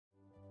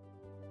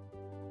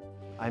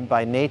I'm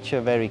by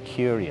nature very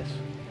curious.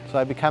 So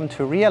I become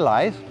to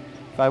realize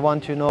if I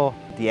want to know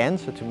the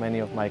answer to many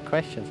of my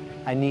questions,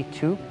 I need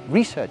to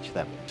research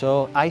them.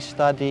 So I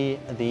study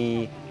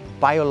the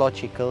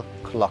biological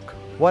clock.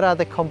 What are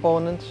the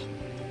components?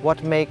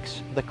 What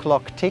makes the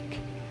clock tick?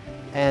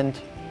 And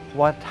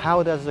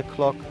how does the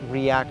clock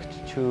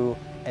react to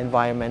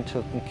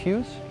environmental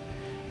cues?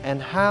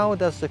 And how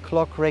does the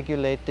clock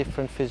regulate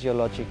different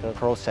physiological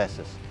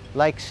processes,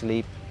 like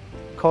sleep,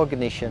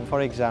 cognition,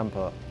 for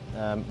example.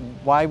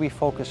 Why we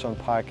focus on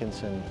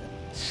Parkinson's.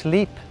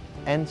 Sleep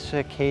and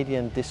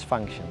circadian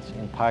dysfunctions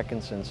in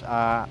Parkinson's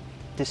are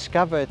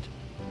discovered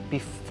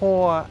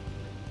before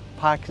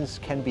Parkinson's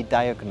can be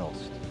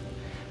diagnosed.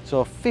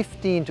 So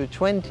 15 to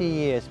 20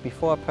 years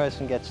before a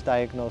person gets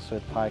diagnosed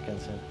with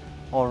Parkinson's,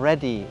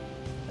 already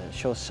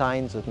show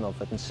signs of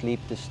sleep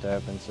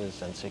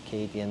disturbances and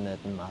circadian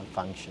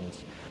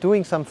malfunctions.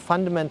 Doing some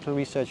fundamental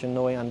research and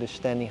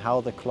understanding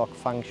how the clock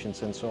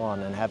functions and so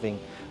on, and having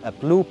a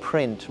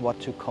blueprint what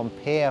to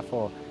compare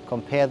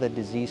the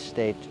disease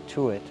state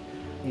to it,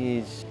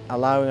 is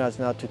allowing us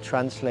now to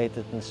translate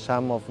it in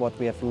some of what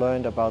we have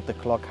learned about the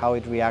clock, how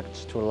it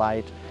reacts to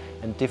light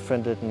and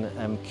different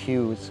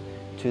cues,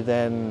 to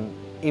then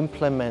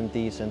implement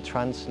these and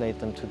translate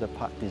them to the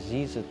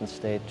disease-ridden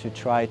state, to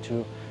try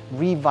to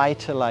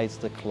revitalize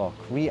the clock,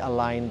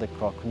 realign the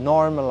clock,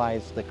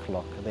 normalize the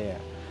clock there.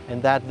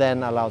 And that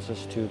then allows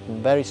us to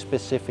very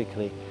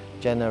specifically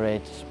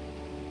generate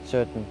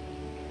certain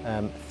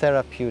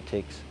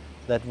therapeutics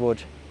that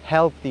would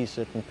help these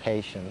certain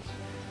patients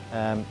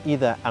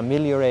either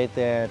ameliorate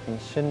their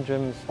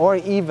syndromes or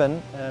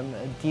even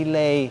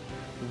delay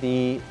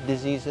the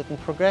disease-ridden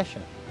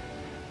progression.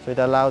 So it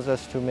allows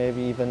us to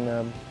maybe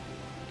even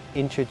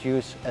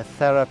introduce a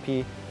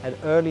therapy at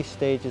early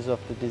stages of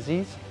the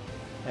disease,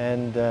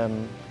 and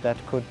that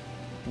could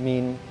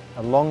mean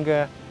a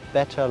longer,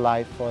 better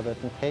life for the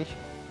patient.